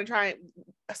we're going to try.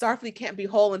 Starfleet can't be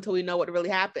whole until we know what really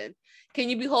happened. Can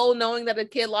you be whole knowing that a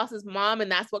kid lost his mom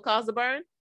and that's what caused the burn?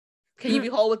 Can you be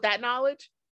whole with that knowledge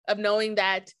of knowing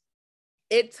that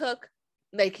it took,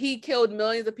 like, he killed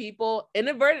millions of people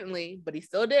inadvertently, but he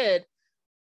still did.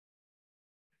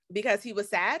 because he was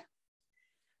sad.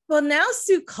 Well, now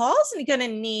Su'Kal's going to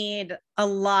need a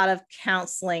lot of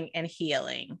counseling and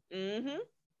healing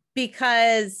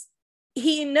because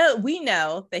we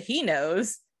know that he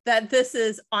knows that this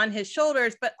is on his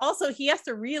shoulders, but also he has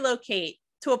to relocate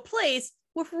to a place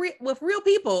with real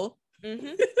people,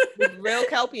 with real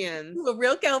Kelpians,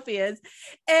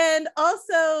 and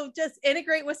also just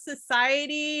integrate with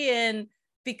society and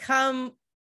become,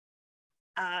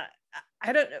 I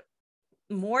don't know,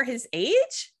 more his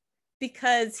age.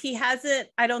 Because he hasn't,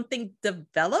 I don't think,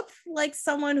 developed like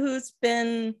someone who's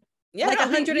been like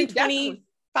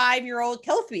 125-year-old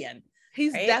Kelpian.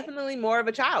 He's definitely more of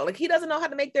a child. Like, he doesn't know how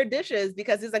to make their dishes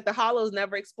because he's like, the Hollows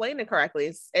never explained it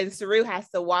correctly. And Saru has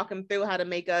to walk him through how to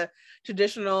make a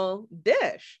traditional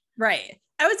dish. Right.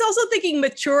 I was also thinking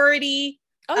maturity,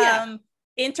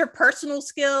 interpersonal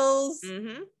skills.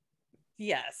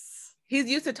 Yes. He's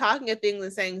used to talking at things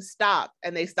and saying stop,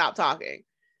 and they stop talking.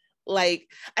 Like,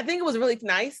 I think it was really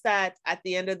nice that at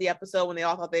the end of the episode, when they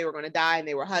all thought they were going to die and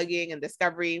they were hugging, and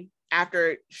Discovery,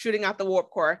 after shooting out the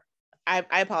warp core, I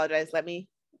apologize. Let me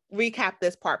recap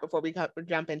this part before we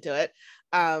jump into it.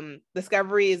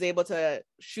 Discovery is able to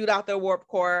shoot out their warp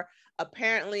core.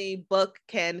 Apparently, Book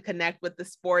can connect with the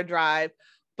spore drive,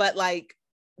 but like,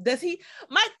 there's a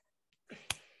lot.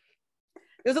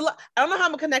 I don't know how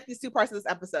I'm gonna connect these two parts of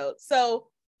this episode. So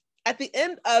at the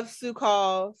end of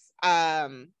Su'Kal's,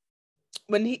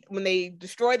 when they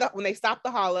stop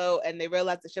the Hollow and they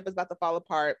realize the ship is about to fall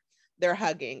apart, they're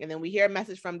hugging, and then we hear a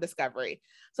message from Discovery.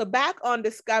 So back on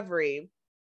Discovery,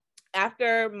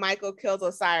 after Michael kills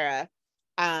Osira,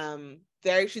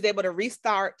 she's able to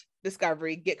restart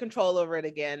Discovery, get control over it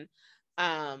again.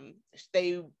 But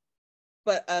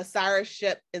Osira's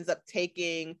ship ends up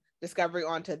taking Discovery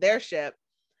onto their ship.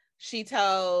 She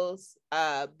tells,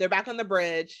 they're back on the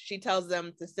bridge. She tells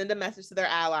them to send a message to their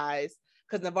allies,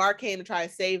 because Navarre came to try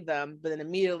to save them, but then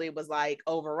immediately was like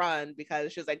overrun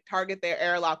because she was like, target their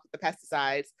airlock with the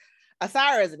pesticides.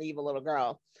 Osira is an evil little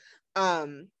girl.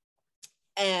 And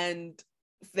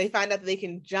they find out that they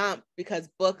can jump because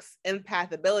Book's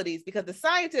empath abilities, because the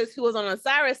scientist who was on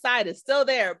Osira's side is still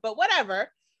there, but whatever.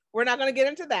 We're not going to get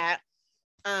into that.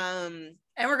 And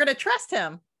we're going to trust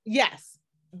him. Yes.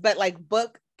 But like,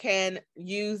 Book can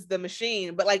use the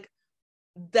machine, but like,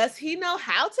 does he know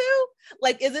how to?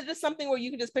 Like, is it just something where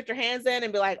you can just put your hands in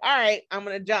and be like, all right, I'm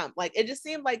gonna jump? Like, it just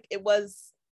seemed like it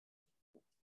was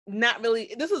not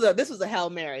really. This was a Hail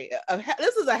Mary.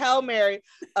 This was a Hail Mary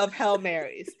of Hail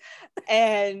Marys.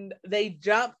 And they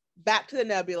jump back to the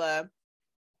nebula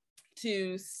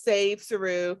to save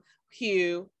Saru,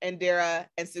 Hugh, Indira,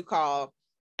 and Su'Kal.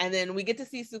 And then we get to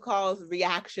see Su'Kal's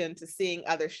reaction to seeing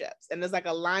other ships. And there's like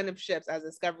a line of ships as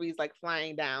Discovery's like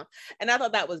flying down. And I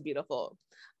thought that was beautiful.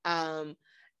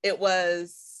 It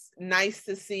was nice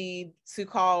to see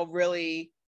Su'Kal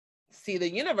really see the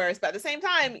universe, but at the same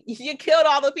time, you killed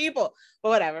all the people. But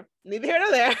whatever, neither here nor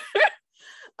there.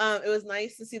 It was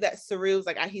nice to see that Saru's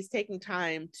like, he's taking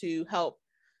time to help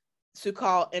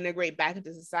Su'Kal integrate back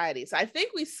into society. So I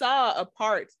think we saw a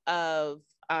part of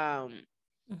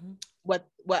what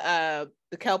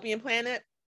the Kelpian planet,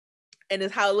 and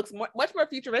is how it looks much more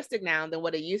futuristic now than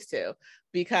what it used to,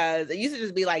 because it used to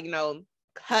just be like,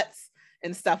 huts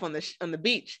and stuff on the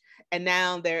beach, and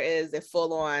now there is a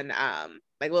full-on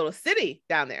like little city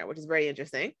down there, which is very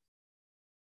interesting.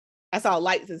 I saw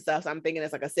lights and stuff, so I'm thinking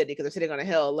it's like a city because they're sitting on a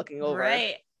hill looking over.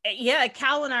 Right. Yeah,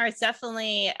 Kalwanar is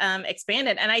definitely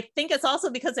expanded, and I think it's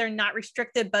also because they're not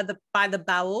restricted by the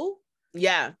Baul.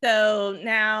 Yeah. So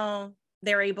now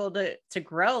they're able to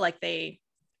grow like they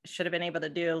should have been able to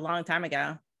do a long time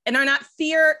ago, and they're not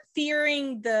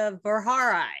fearing the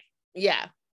Verhari. Yeah,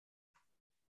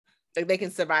 like they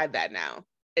can survive that now.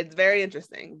 It's very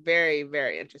interesting, very,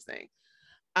 very interesting,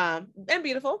 and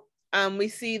beautiful. We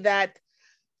see that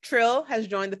Trill has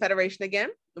joined the Federation again.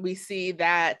 We see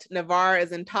that Navarre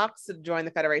is in talks to join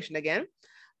the Federation again.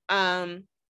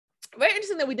 Very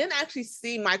interesting that we didn't actually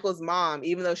see Michael's mom,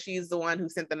 even though she's the one who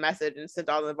sent the message and sent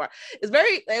all the Navarre. It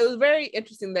was very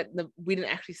interesting that we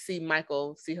didn't actually see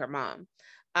Michael see her mom.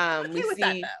 Okay with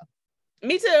that, though.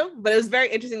 Me too, but it was very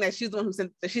interesting that she's the one who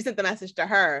sent the message to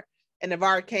her, and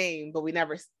Navarre came, but we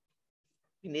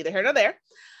neither here nor there.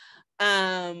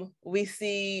 We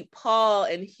see Paul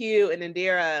and Hugh and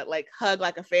Indira like hug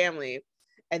like a family.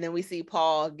 And then we see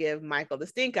Paul give Michael the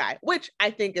stink eye, which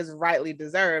I think is rightly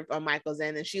deserved on Michael's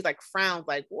end. And she's like frowns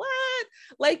like, what?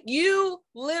 Like, you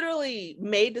literally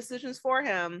made decisions for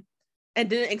him and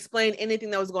didn't explain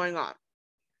anything that was going on.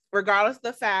 Regardless of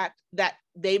the fact that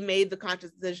they made the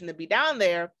conscious decision to be down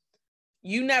there,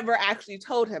 you never actually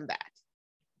told him that.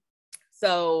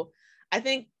 So I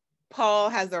think Paul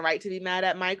has the right to be mad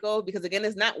at Michael, because again,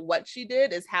 it's not what she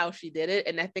did, it's how she did it.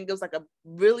 And I think it was like a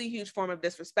really huge form of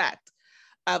disrespect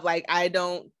of like, I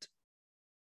don't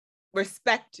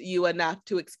respect you enough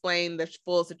to explain the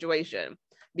full situation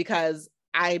because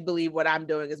I believe what I'm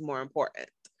doing is more important.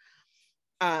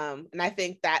 And I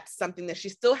think that's something that she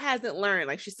still hasn't learned.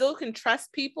 Like, she still can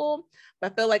trust people,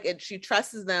 but I feel like she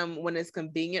trusts them when it's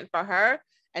convenient for her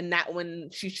and not when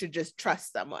she should just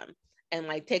trust someone and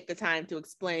like take the time to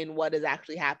explain what is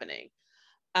actually happening.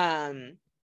 And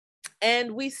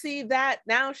we see that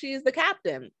now she is the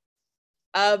captain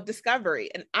of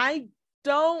Discovery. And I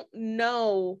don't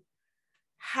know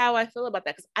how I feel about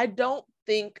that, because I don't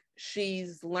think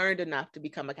she's learned enough to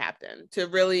become a captain to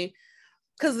really,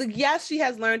 because yes, she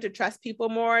has learned to trust people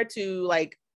more, to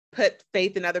like put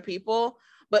faith in other people.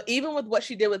 But even with what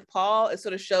she did with Paul, it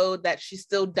sort of showed that she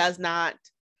still does not,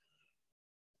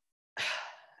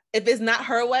 if it's not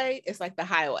her way, it's like the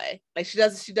highway. Like she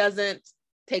doesn't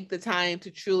take the time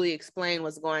to truly explain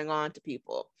what's going on to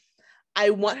people. I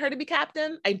want her to be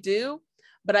captain, I do,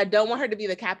 but I don't want her to be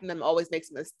the captain that always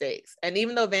makes mistakes. And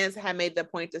even though Vance had made the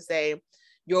point to say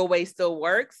your way still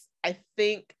works, I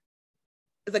think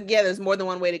it's like, yeah, there's more than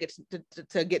one way to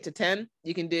get to 10.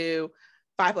 You can do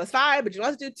 5 + 5, but you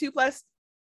also do 2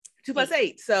 +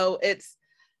 8. So it's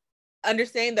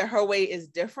understanding that her way is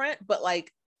different, but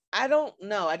like, I don't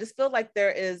know. I just feel like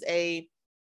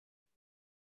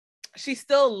she's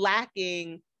still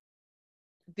lacking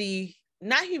the,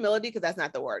 not humility, because that's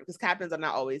not the word, because captains are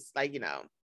not always like,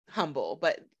 humble,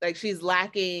 but like she's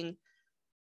lacking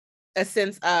a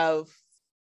sense of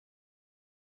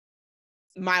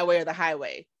my way or the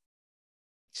highway.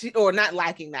 Or not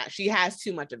lacking that. She has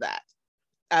too much of that,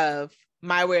 of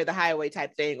my way or the highway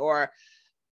type thing, or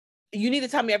you need to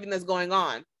tell me everything that's going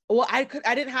on. Well, I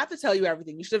didn't have to tell you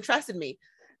everything. You should have trusted me.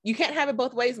 You can't have it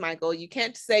both ways, Michael. You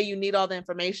can't say you need all the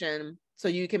information so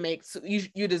you can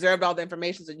you deserved all the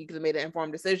information so you could have made an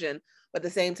informed decision, but at the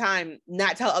same time,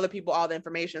 not tell other people all the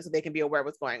information so they can be aware of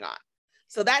what's going on.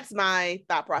 So that's my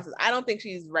thought process. I don't think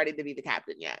she's ready to be the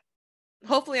captain yet.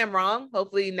 Hopefully I'm wrong.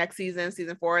 Hopefully next season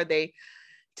 4, they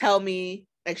tell me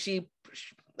like she,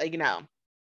 like,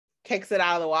 kicks it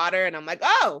out of the water and I'm like,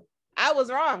 oh, I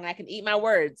was wrong. I can eat my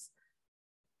words.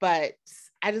 But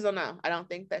I just don't know. I don't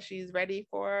think that she's ready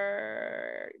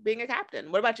for being a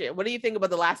captain. What about you? What do you think about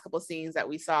the last couple of scenes that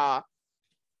we saw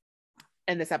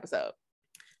in this episode?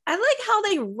 I like how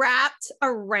they wrapped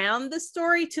around the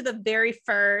story to the very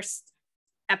first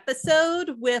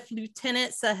episode with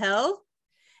Lieutenant Sahel.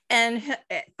 And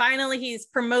finally, he's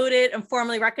promoted and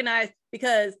formally recognized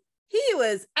because he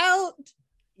was out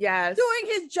doing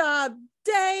his job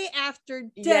day after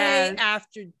day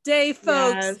after day,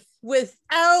 folks,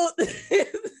 without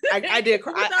I did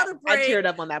cry. I teared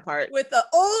up on that part. With the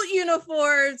old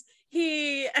uniforms,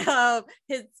 he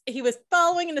was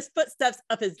following in the footsteps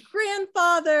of his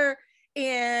grandfather,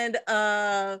 and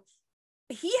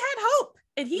he had hope,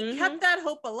 and he kept that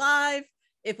hope alive.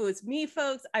 If it was me,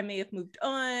 folks, I may have moved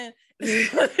on.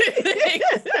 But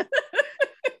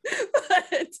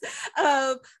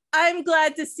I'm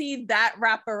glad to see that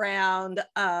wrap around.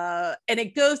 And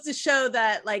it goes to show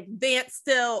that like Vance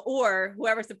still, or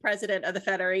whoever's the president of the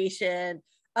Federation,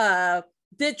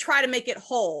 did try to make it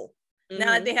whole.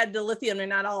 Now that they had the lithium, they're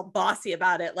not all bossy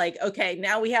about it. Like, okay,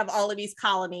 now we have all of these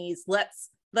colonies.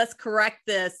 Let's correct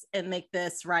this and make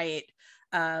this right.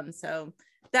 So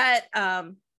that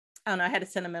I don't know, I had a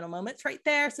sentimental moments right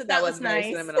there. So that was nice.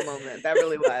 Very sentimental moment. That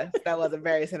really was. That was a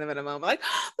very sentimental moment. Like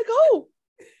oh.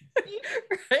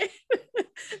 Right?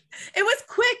 It was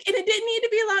quick and it didn't need to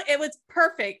be long. It was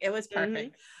perfect. It was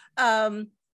perfect.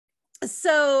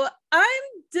 So I'm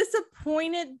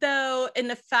disappointed though in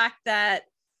the fact that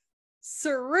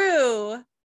Saru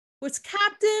was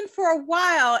captain for a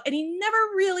while and he never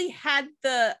really had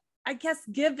the, I guess,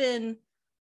 given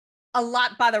a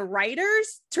lot by the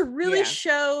writers to really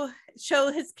show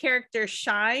his character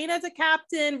shine as a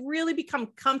captain, really become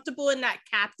comfortable in that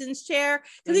captain's chair,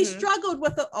 because he struggled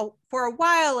with for a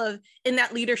while in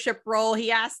that leadership role.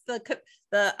 He asked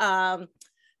the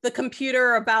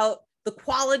computer about the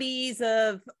qualities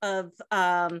of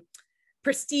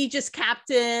prestigious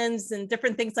captains and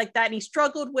different things like that, and he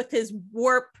struggled with his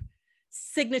warp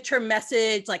signature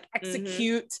message, like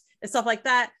execute and stuff like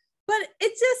that. But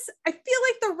it just, I feel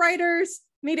like the writers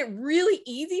made it really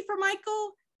easy for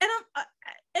Michael. And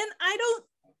I don't,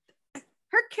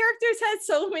 her characters had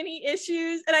so many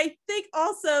issues. And I think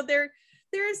also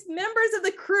there's members of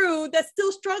the crew that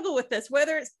still struggle with this,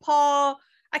 whether it's Paul,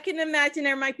 I can imagine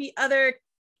there might be other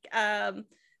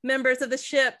members of the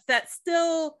ship that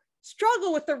still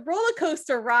struggle with the roller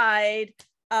coaster ride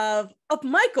of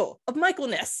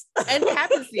Michaelness and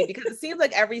captaincy, because it seems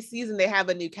like every season they have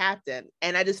a new captain,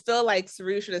 and I just feel like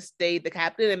Saru should have stayed the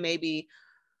captain, and maybe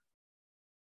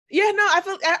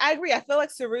I agree. I feel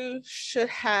like Saru should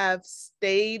have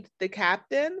stayed the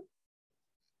captain,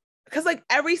 because like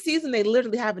every season they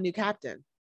literally have a new captain.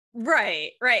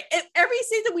 Right. And every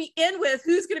season we end with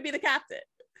who's going to be the captain.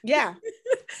 Yeah.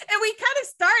 And we kind of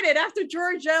started after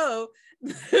Giorgio,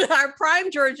 our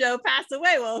prime Giorgio passed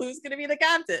away. Well, who's going to be the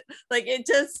captain? Like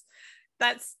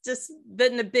that's just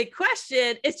been the big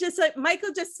question. It's just like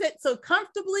Michael just sits so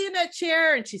comfortably in that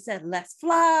chair, and she said, "Let's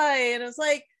fly." And I was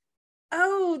like,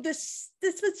 oh, this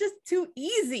was just too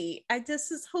easy. I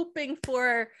just was hoping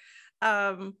for,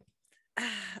 and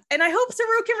I hope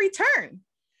Saru can return.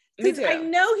 Me too. I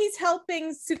know he's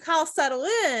helping Su'Kal settle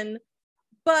in,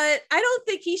 but I don't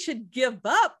think he should give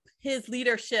up his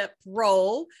leadership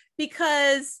role,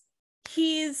 because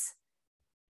he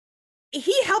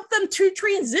helped them to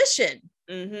transition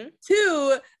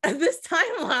to this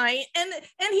timeline, and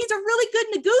he's a really good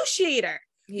negotiator.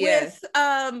 Yes.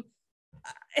 With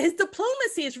his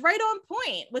diplomacy is right on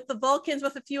point with the Vulcans,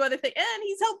 with a few other things, and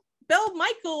he's helped bail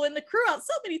Michael and the crew out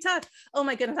so many times. Oh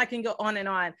my goodness, I can go on and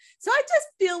on. So I just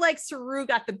feel like Saru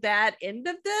got the bad end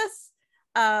of this,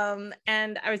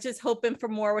 and I was just hoping for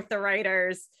more with the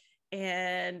writers.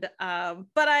 And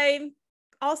but I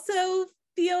also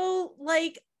feel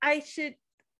like I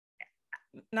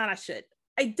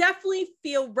definitely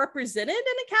feel represented in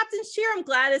a captain's chair. I'm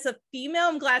glad as a female,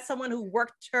 I'm glad someone who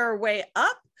worked her way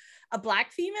up, a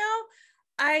Black female.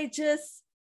 I just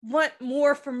want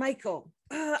more for Michael.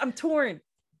 I'm torn.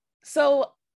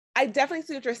 So I definitely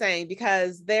see what you're saying,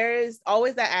 because there's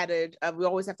always that adage of we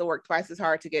always have to work twice as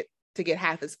hard to get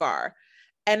half as far.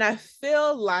 And I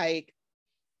feel like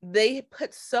they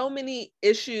put so many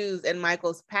issues in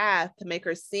Michael's path to make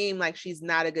her seem like she's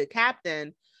not a good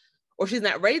captain, or she's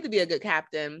not ready to be a good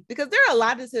captain, because there are a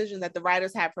lot of decisions that the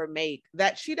writers have her make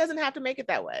that she doesn't have to make it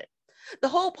that way. The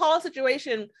whole Paul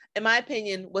situation, in my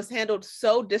opinion, was handled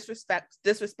so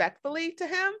disrespectfully to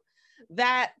him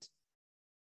that,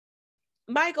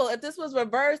 Michael, if this was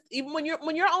reversed, even when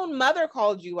your own mother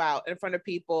called you out in front of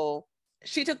people,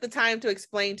 she took the time to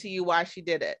explain to you why she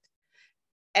did it.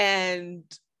 And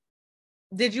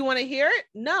did you want to hear it?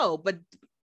 No, but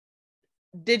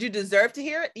did you deserve to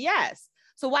hear it? Yes.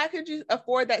 So why could you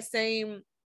afford that same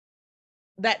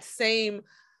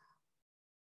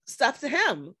stuff to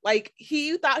him? Like,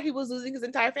 he thought he was losing his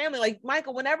entire family. Like,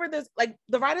 Michael, whenever there's, like,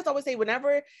 the writers always say,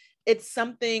 whenever it's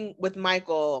something with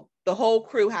Michael, the whole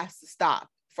crew has to stop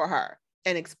for her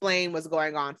and explain what's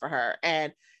going on for her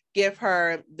and give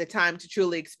her the time to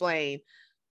truly explain.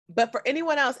 But for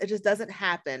anyone else, it just doesn't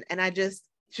happen. And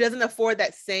she doesn't afford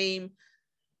that same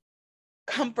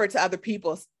comfort to other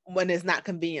people when it's not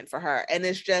convenient for her. And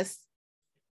it's just,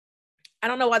 I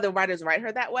don't know why the writers write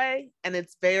her that way. And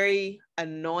it's very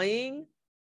annoying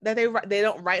that they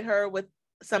don't write her with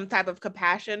some type of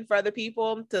compassion for other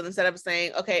people, to instead of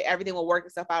saying, okay, everything will work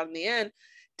itself out in the end,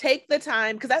 take the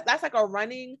time, because that's like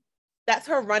that's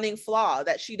her running flaw,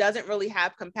 that she doesn't really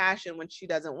have compassion when she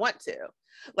doesn't want to.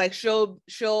 Like,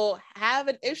 she'll have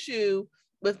an issue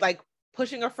with like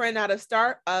pushing a friend out of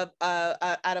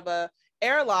a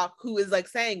airlock who is like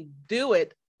saying, do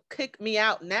it, kick me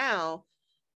out now.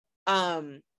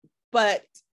 But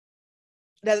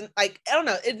doesn't, like, I don't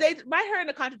know, they write her in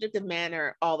a contradictive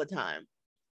manner all the time.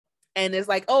 And it's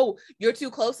like, oh, you're too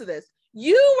close to this.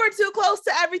 You were too close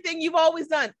to everything you've always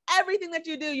done. Everything that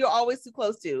you do, you're always too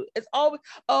close to. It's always,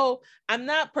 oh, I'm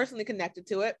not personally connected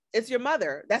to it. It's your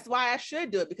mother. That's why I should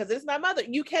do it, because it's my mother.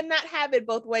 You cannot have it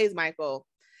both ways, Michael.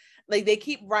 Like, they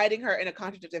keep writing her in a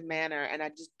contradictive manner, and I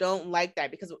just don't like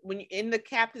that, because when you're in the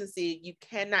captaincy, you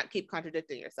cannot keep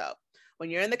contradicting yourself. When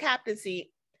you're in the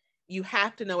captaincy, you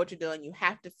have to know what you're doing. You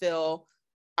have to feel,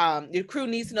 your crew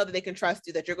needs to know that they can trust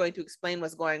you, that you're going to explain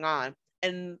what's going on.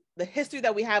 And the history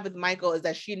that we have with Michael is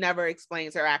that she never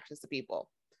explains her actions to people.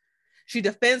 She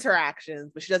defends her actions,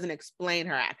 but she doesn't explain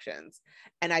her actions.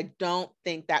 And I don't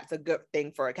think that's a good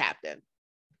thing for a captain.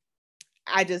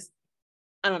 I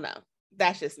don't know.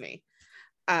 That's just me.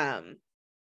 I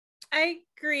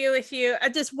agree with you.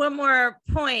 Just one more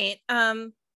point.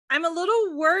 I'm a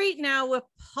little worried now with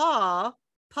Paul.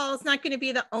 Paul's not going to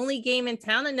be the only game in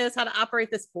town that knows how to operate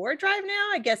this forward drive now.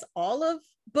 I guess all of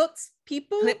Book's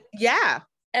people. Yeah.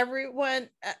 Everyone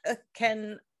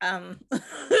can,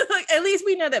 at least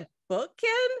we know that Book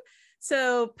can.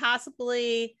 So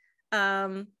possibly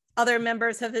other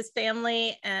members of his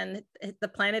family and the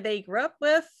planet they grew up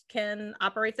with can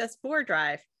operate this forward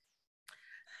drive.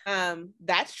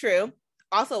 That's true.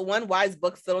 Also, one, why is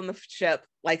Book still on the ship?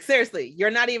 Like, seriously,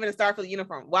 you're not even in Starfleet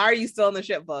uniform. Why are you still in the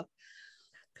ship, Book?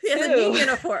 He has a new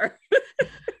uniform.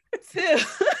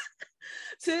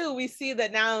 Two, we see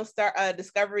that now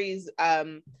Discovery's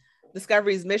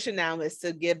mission now is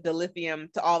to give the lithium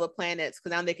to all the planets,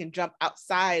 because now they can jump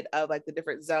outside of like the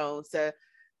different zones to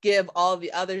give all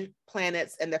the other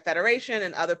planets in the Federation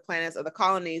and other planets of the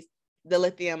colonies the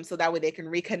lithium, so that way they can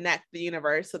reconnect the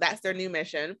universe. So that's their new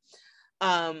mission.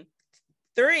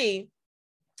 3,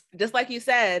 just like you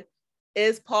said,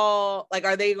 is Paul, like,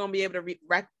 are they going to be able to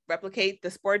replicate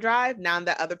the spore drive now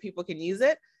that other people can use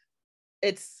it?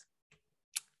 There's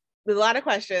a lot of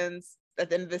questions at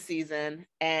the end of the season,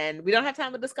 and we don't have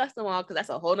time to discuss them all because that's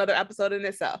a whole nother episode in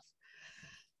itself.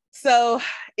 So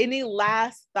any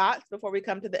last thoughts before we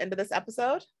come to the end of this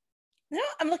episode? No,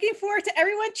 I'm looking forward to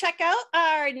everyone check out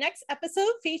our next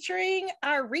episode featuring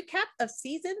our recap of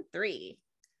season 3.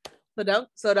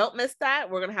 So don't miss that.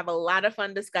 We're going to have a lot of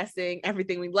fun discussing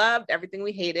everything we loved, everything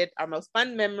we hated, our most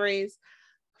fun memories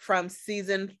from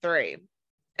season 3.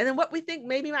 And then what we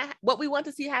think what we want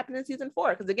to see happen in season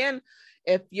 4. Because again,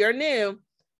 if you're new,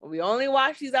 we only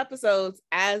watch these episodes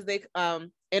as they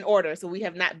in order. So we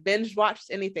have not binge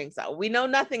watched anything. So we know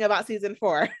nothing about season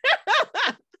 4.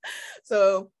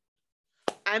 So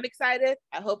I'm excited.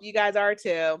 I hope you guys are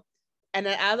too. And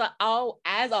then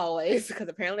as always, because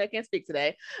apparently I can't speak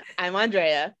today, I'm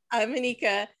Andrea. I'm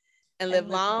Anika. And live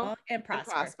long and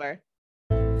prosper.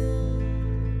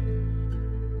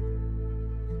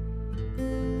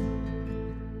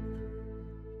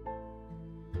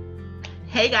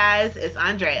 Hey guys, it's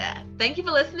Andrea. Thank you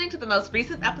for listening to the most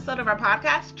recent episode of our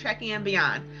podcast, Trekking and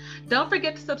Beyond. Don't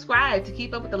forget to subscribe to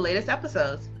keep up with the latest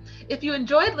episodes. If you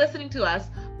enjoyed listening to us,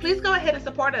 please go ahead and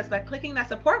support us by clicking that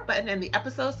support button in the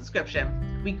episode's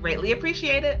description. We greatly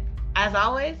appreciate it. As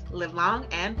always, live long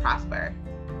and prosper.